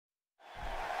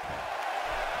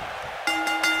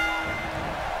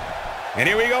And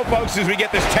here we go, folks, as we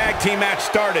get this tag team match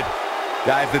started.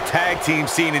 Guys, the tag team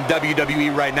scene in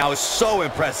WWE right now is so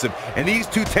impressive, and these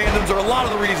two tandems are a lot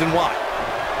of the reason why.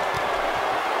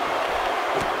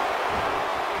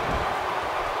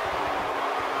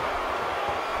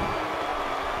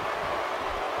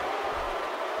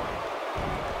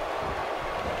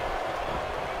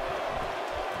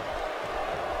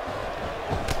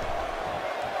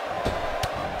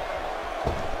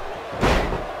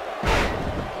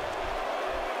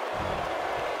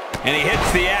 And he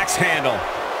hits the axe handle.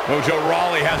 Mojo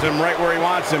Rawley has him right where he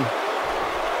wants him.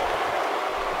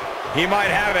 He might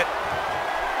have it.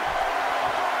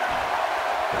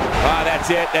 Ah, that's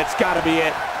it. That's got to be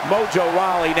it. Mojo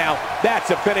Rawley now.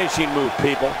 That's a finishing move,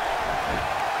 people.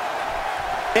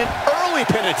 An early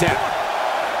pin attempt.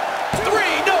 3,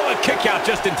 no, a kick out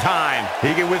just in time.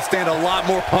 He can withstand a lot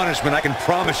more punishment, I can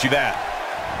promise you that.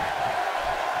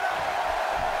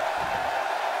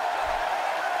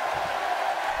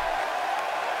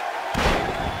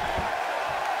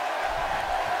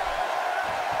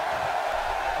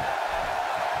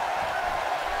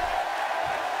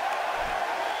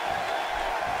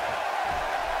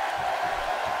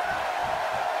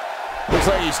 Looks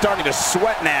like he's starting to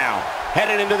sweat now.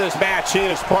 Headed into this match, he and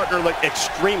his partner look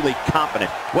extremely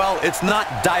confident. Well, it's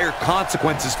not dire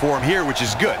consequences for him here, which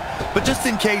is good. But just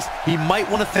in case, he might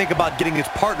want to think about getting his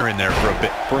partner in there for a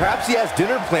bit. Perhaps he has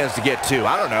dinner plans to get to.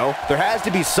 I don't know. There has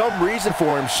to be some reason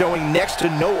for him showing next to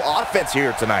no offense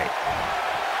here tonight.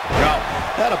 Well,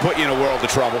 that'll put you in a world of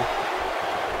trouble.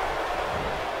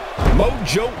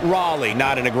 Mojo Rawley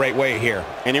not in a great way here.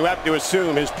 And you have to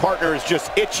assume his partner is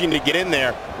just itching to get in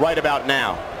there right about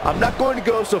now. I'm not going to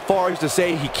go so far as to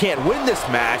say he can't win this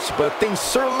match, but things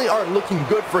certainly aren't looking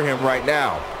good for him right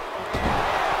now.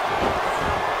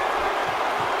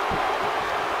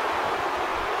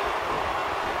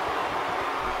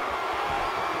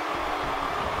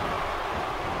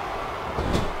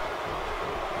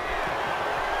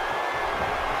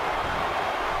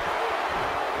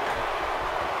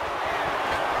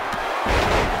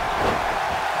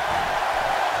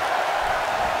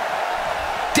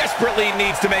 Desperately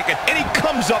needs to make it, and he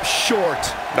comes up short.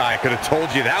 I could have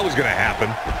told you that was going to happen.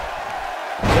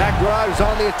 Zack Ryder's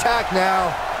on the attack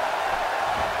now.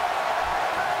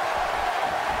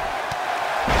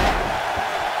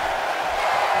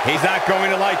 He's not going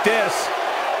to like this.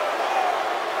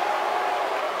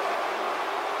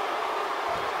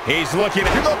 He's looking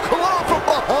at the claw from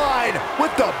behind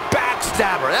with the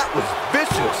backstabber. That was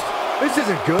vicious. This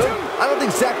isn't good. I don't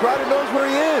think Zack Ryder knows where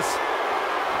he is.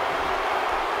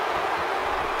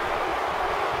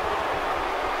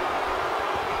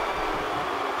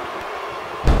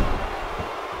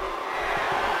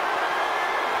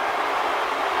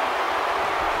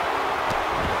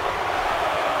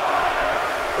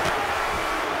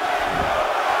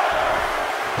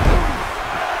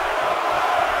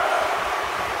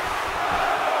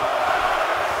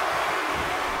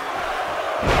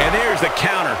 And there's the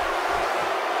counter.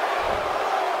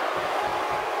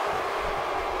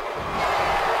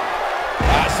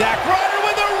 Zack Ryder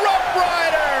with a Rough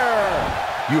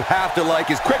Rider. You have to like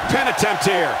his Quick pin attempt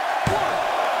here.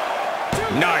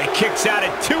 No, he kicks out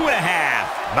at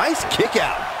 2.5. Nice kick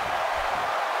out.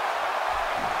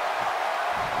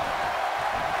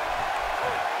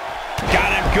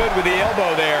 Got him good with the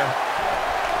elbow there.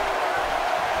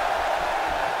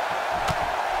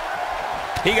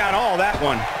 He got all that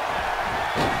one.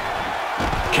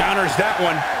 Counters that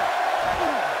one.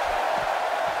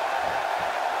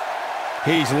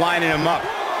 He's lining him up.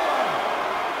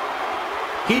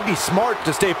 He'd be smart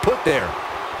to stay put there.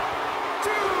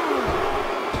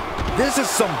 This is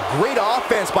some great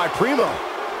offense by Primo.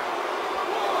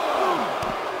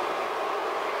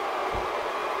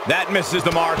 That misses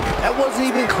the mark. That wasn't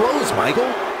even close, Michael.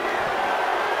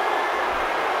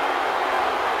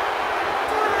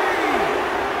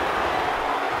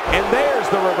 And there's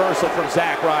the reversal from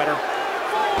Zack Ryder.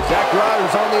 Zack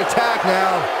Ryder's on the attack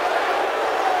now.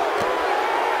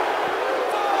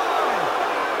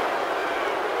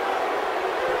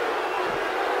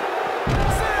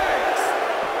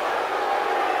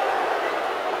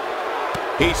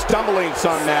 He's stumbling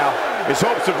some now. His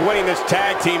hopes of winning this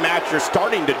tag team match are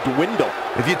starting to dwindle.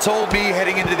 If you told me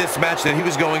heading into this match that he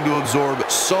was going to absorb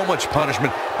so much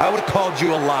punishment, I would have called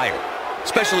you a liar.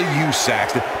 Especially you,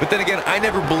 Saxton. But then again, I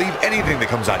never believe anything that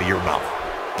comes out of your mouth.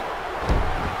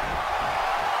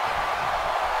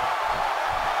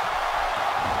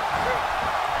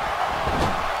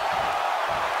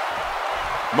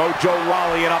 Mojo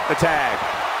Rawley up the tag.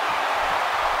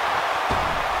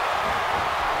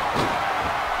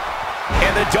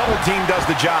 And the double team does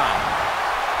the job.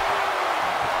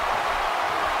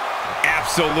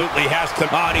 absolutely has to.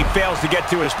 Oh, and he fails to get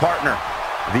to his partner.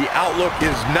 The outlook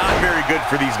is not very good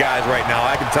for these guys right now,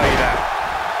 I can tell you that.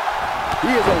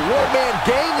 He is a one-man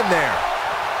gang in there.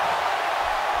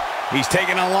 He's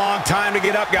taking a long time to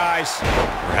get up, guys.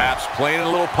 Perhaps playing a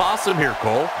little possum here,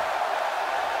 Cole.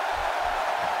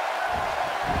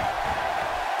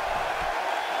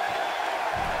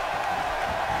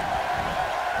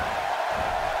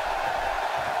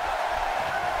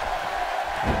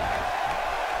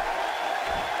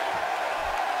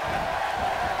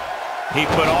 He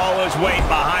put all his weight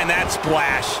behind that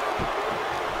splash.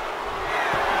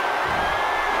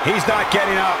 He's not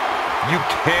getting up. You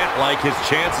can't like his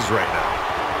chances right now.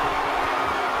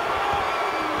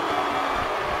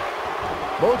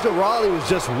 Mojo Rawley was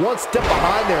just one step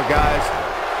behind there, guys.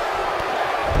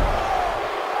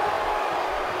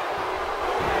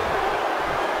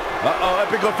 Uh-oh,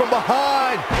 epic look from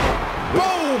behind.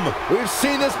 Boom! We've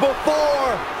seen this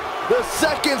before. The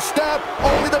second step,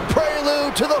 only the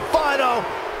prelude to the final.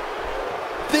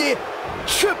 The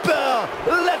triple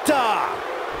letter.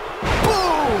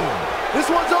 Boom! This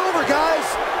one's over, guys.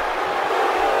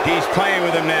 He's playing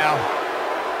with him now.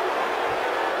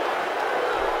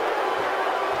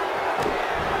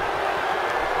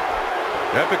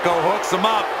 Epico hooks him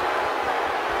up.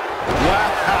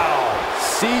 Wow.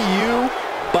 See you.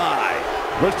 Bye.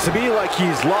 Looks to me like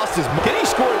he's lost his mind. Can he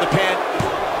score the pin?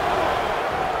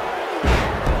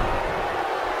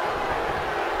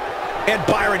 And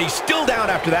Byron, he's still down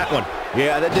after that one.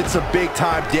 Yeah, that did some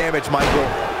big-time damage, Michael.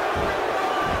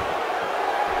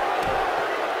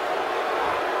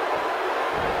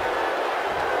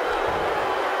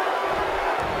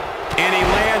 And he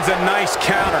lands a nice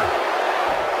counter.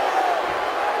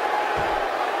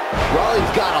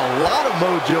 Rawley's got a lot of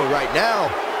mojo right now.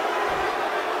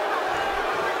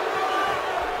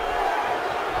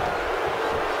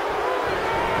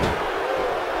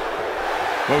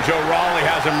 Mojo Rawley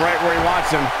has him right where he wants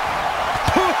him.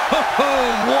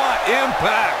 What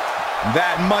impact!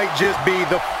 That might just be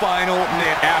the final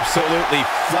nail. Absolutely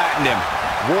flattened him.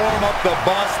 Warm up the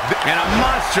bus. And a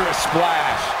monstrous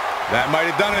splash. That might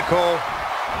have done it, Cole.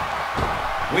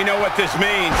 We know what this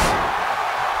means.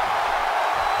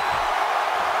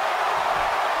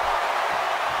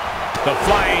 The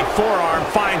flying forearm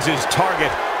finds his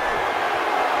target.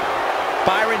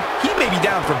 Byron, he may be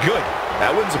down for good.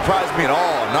 That wouldn't surprise me at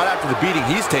all, not after the beating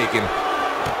he's taken.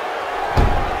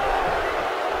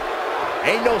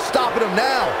 Ain't no stopping him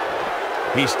now.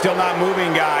 He's still not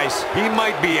moving, guys. He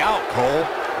might be out, Cole.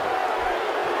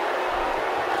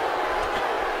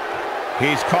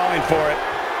 He's calling for it.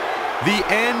 The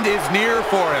end is near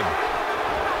for him.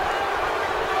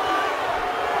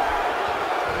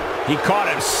 He caught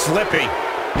him slipping.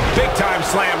 Big time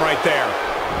slam right there.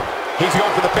 He's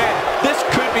going for the pin. This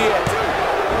could be it.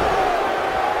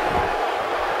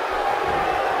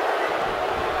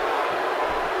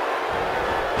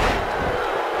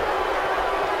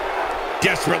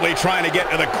 Desperately trying to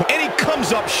get to the corner. And he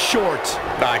comes up short.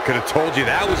 I could have told you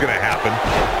that was going to happen.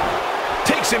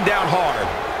 Takes him down hard.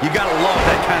 You got to love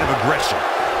that kind of aggression.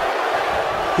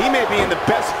 He may be in the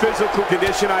best physical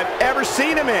condition I've ever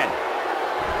seen him in.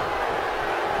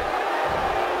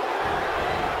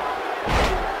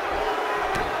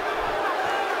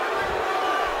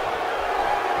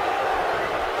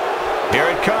 Here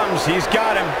it comes. He's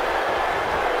got him.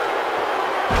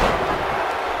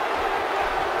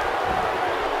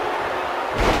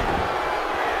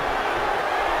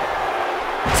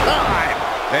 Time!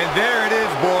 And there it is,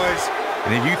 boys.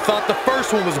 And if you thought the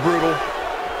first one was brutal,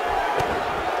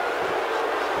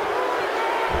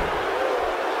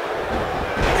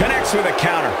 connects with a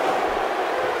counter.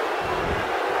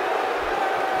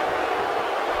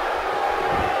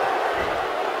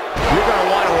 You're going to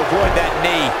want to avoid that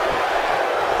knee.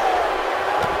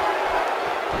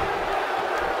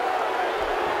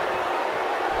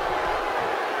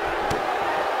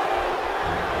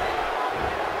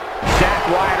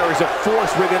 Ryder is a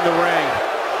force within the ring.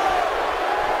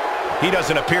 He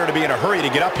doesn't appear to be in a hurry to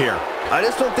get up here. I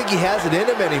just don't think he has it in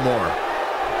him anymore.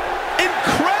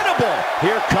 Incredible!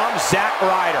 Here comes Zack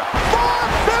Ryder.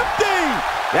 450!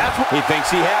 That's what he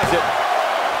thinks he has it.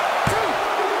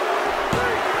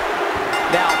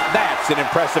 Now that's an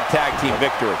impressive tag team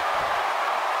victory.